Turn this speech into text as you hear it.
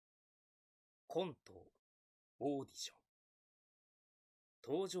コントオーディション。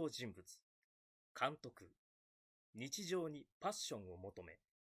登場人物、監督。日常にパッションを求め、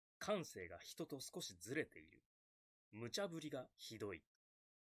感性が人と少しずれている。無茶ぶりがひどい。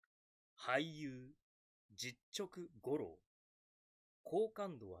俳優、実直五郎。好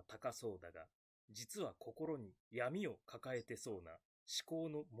感度は高そうだが、実は心に闇を抱えてそうな思考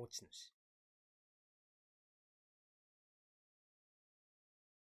の持ち主。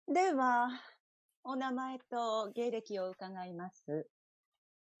では、お名前と芸歴を伺います。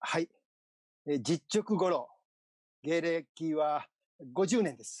はい。実直五郎。芸歴は50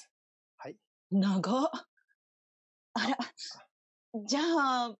年です。はい。長っ。あら、じゃ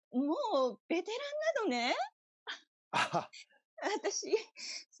あ、もうベテランなのね。私、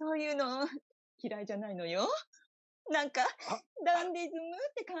そういうの嫌いじゃないのよ。なんか、ダンディズムっ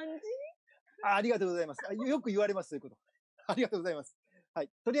て感じ。ありがとうございます。よく言われます、そういうこと。ありがとうございます。は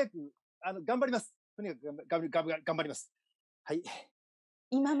い。とにかく、頑張ります。とにかく頑張ります。はい。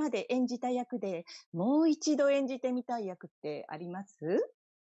今まで演じた役でもう一度演じてみたい役ってあります？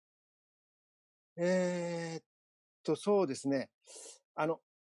そうですね。田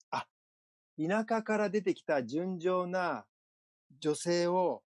舎から出てきた純情な女性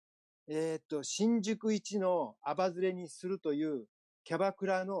を、新宿一のアバズレにするというキャバク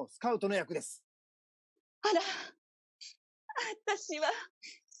ラのスカウトの役です。あら、私は、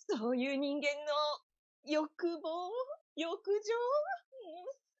そういう人間の欲望、欲情、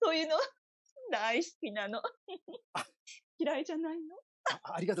そういうの大好きなの。嫌いじゃないの？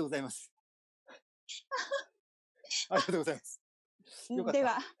ありがとうございます。ありがとうございます。で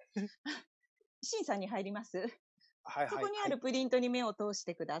は、審査に入ります。はいはい。そこにあるプリントに目を通し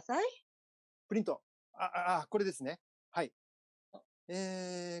てください。プリント。これですね。はい。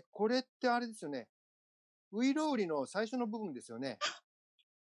これってあれですよね。ういろうりの最初の部分ですよね。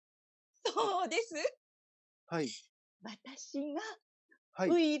そうです。はい。私が、はい。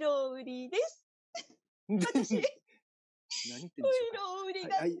ういろうりです。私、ういろうり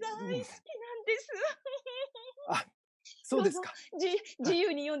が大好きなんです。そうですか。自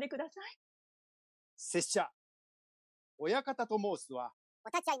由に読んでください。拙者、親方と申すは、お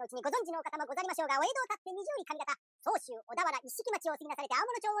立ち会いのうちにご存知のお方もござりましょうが、お江戸を立って20里上方、総州小田原一色町を過ぎなされて青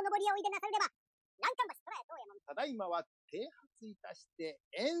物町を上りへおいでなされれば、南関橋虎屋東右衛門。ただいまは剃髪いたして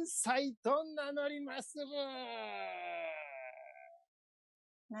遠斎と名乗りまする。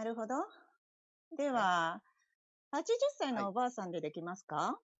なるほど。では、80歳のおばあさんでできます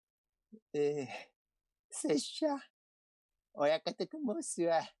か？拙者、親方と申す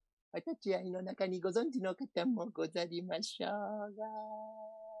は、お立ち会いの中にご存知の方もござりましょうが。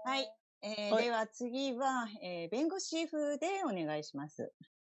はい。では次は、弁護士風でお願いします。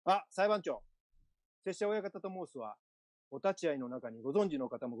裁判長。拙者親方と申すは、お立ち会いの中にご存知の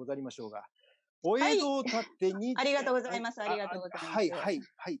方もござりましょうが、お江戸を立ってに、ありがとうございます。ありがとうございます。はい、はい、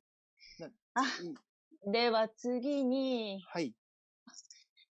はい。では次に、はい。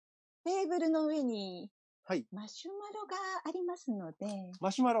テーブルの上に、はい。マシュマロがありますので、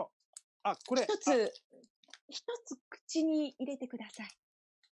マシュマロ。これ。一つ口に入れてくださ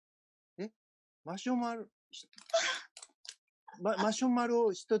い。マシュマロ、マシュマロ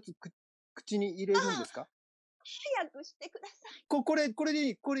を一つ口に入れるんですか？早くしてください。これでい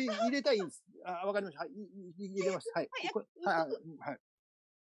い。これ入れたいんです。わかりました。はい、入れます。はい。はい。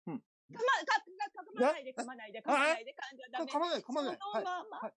うん。噛まないで、噛まないで。噛まない。そのま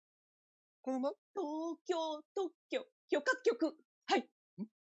ま。このまま東京特許許可局。はい。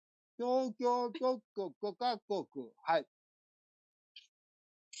東京特許許可局。はい。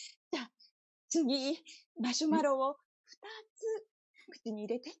じゃあ、次、マシュマロを2つ口に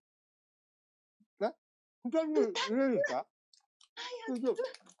入れて。2つ入れるんですか？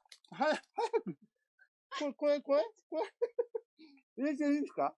早く。これ入れていいで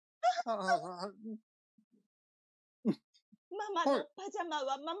すか？ママのパジャマ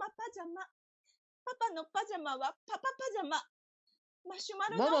はママパジャマ。パパのパジャマはパパパジャマ。マシュマ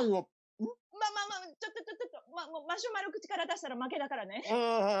ロの。ちょっと、マシュマロ口から出したら負けだからね。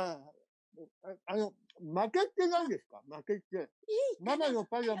負けって何ですか？負けって。ママの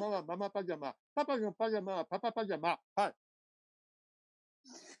パジャマはママパジャマ。パパのパジャマはパパパジャマ。はい。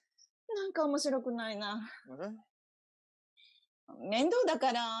なんか面白くないな。面倒だ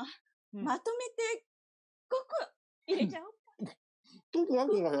から、まとめて5個入れちゃおう。ちょっと待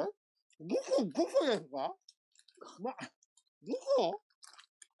ってください。5個ですか？5個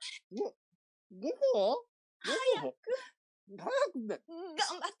 ?5 個早くね。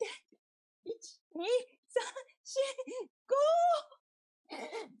頑張って。1、2、3、4、5!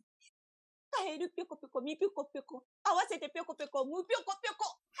 カエルぴょこぴょこ、みぴょこぴょこ、合わせてぴょこぴょこ、むぴょこぴょ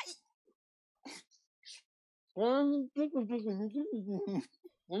こ。はい。限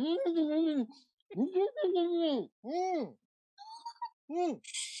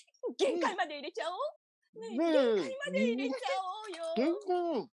界まで入れちゃおう。ねえ、限界まで入れちゃおうよ。頑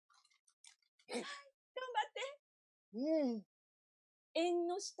張って。縁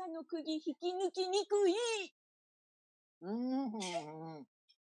の下の釘引き抜きにくい。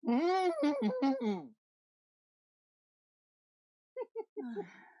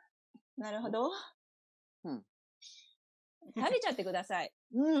なるほど。食べちゃってください。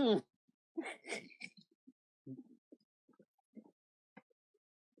食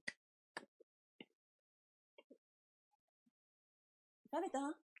べ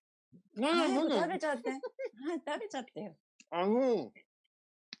た？早く食べちゃって。はい、食べちゃってよ。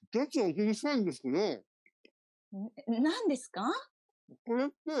ちょっとお聞きしたいんですけど。何ですか？これっ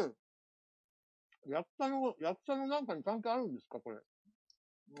て、役者のなんかに関係あるんですか、これ。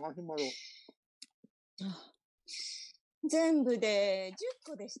マシュマロ。全部で10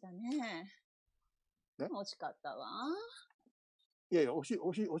個でしたね。惜しかったわ。いやいや、惜しい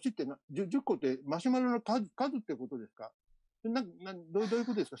って10個ってマシュマロの数ってことですか？どういう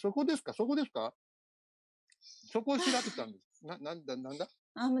ことですか？そこですか？そこを調べたんです。なんだじ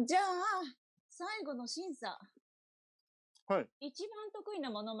ゃあ、最後の審査。はい。一番得意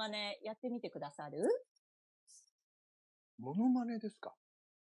なモノマネやってみてくださる？モノマネですか？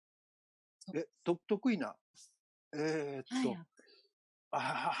得意な。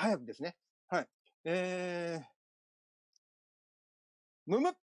早くですね。はい。むむ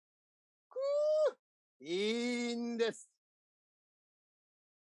っくーいいんです。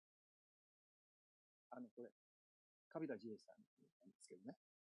これ、カビラ J さんなんですけどね。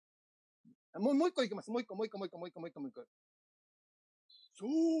もう一個いきます。もう一個。そ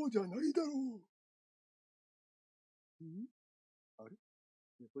うじゃないだろう。あれ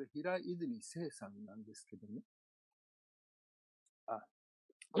これ、平泉聖さんなんですけどね。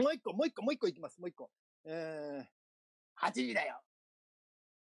もう一個いきます。もう一個。8時だよ。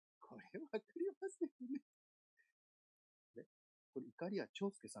これわかりますよね。これ、怒りや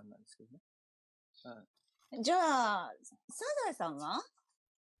長介さんなんですけどね。じゃあ、サザエさんは？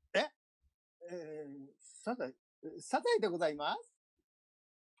サザエでございます。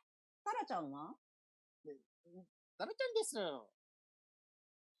タラちゃんは？タラちゃんです。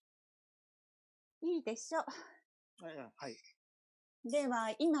いいでしょう。はい。で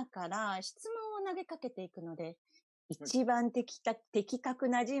は、今から質問を投げかけていくので、一番的確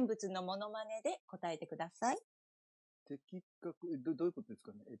な人物のモノマネで答えてください。的確、どういうことです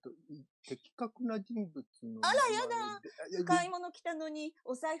かね。的確な人物の。あら、やだ。買い物来たのに、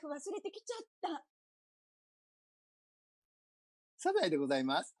お財布忘れてきちゃった。サザエでござい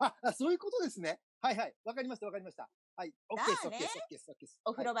ます。そういうことですね。はい。わかりました。はい。オッケー。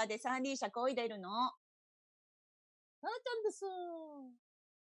お風呂場で三輪車漕いでるの。タラちゃんです。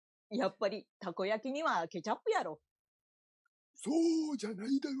やっぱり、たこ焼きにはケチャップやろ。そうじゃな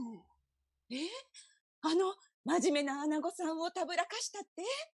いだろう。真面目なアナゴさんをたぶらかしたって？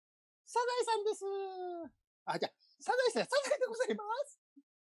サザエさんです。じゃあ、サザエでございます。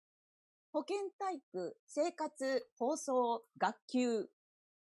保健体育、生活、放送、学級。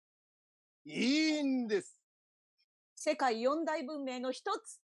いいんです。世界四大文明の一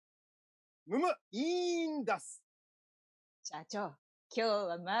つ。いいんだす。社長、今日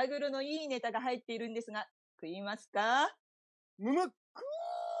はマグロのいいネタが入っているんですが、食いますか？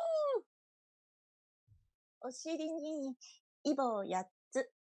お尻にイボ8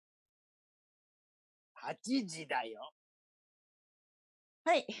つ。8時だよ。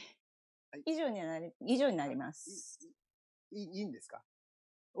はい。以上になります。いいんですか？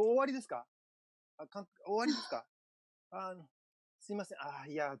終わりですか？終わりですか？すいません。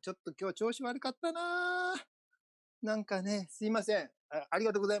いや、ちょっと今日調子悪かったな。なんかね、すいません。あり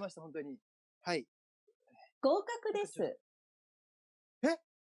がとうございました、本当に。はい。合格です。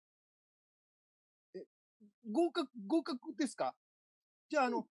合格ですか？じゃあ、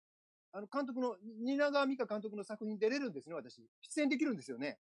監督の、蜷川美香監督の作品出れるんですね、私。出演できるんですよ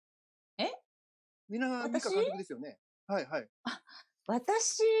ね。蜷川美香監督ですよね。はい。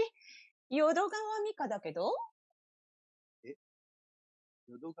私、淀川美香だけど。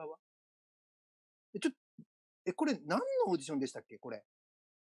淀川？これ何のオーディションでしたっけ、これ。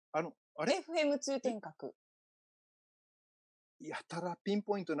あれ？ FM 通天閣。やたらピン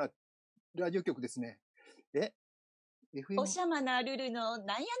ポイントなラジオ局ですね。おしゃまなルルのなんやね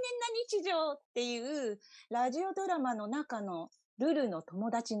んな日常っていうラジオドラマの中のルルの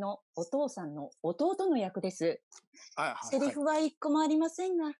友達のお父さんの弟の役です。セリフは一個もありませ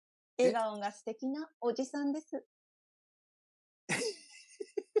んが、笑顔が素敵なおじさんです。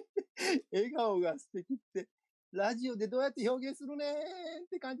笑顔が素敵って、ラジオでどうやって表現するねーっ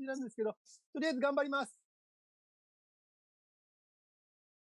て感じなんですけど、とりあえず頑張ります。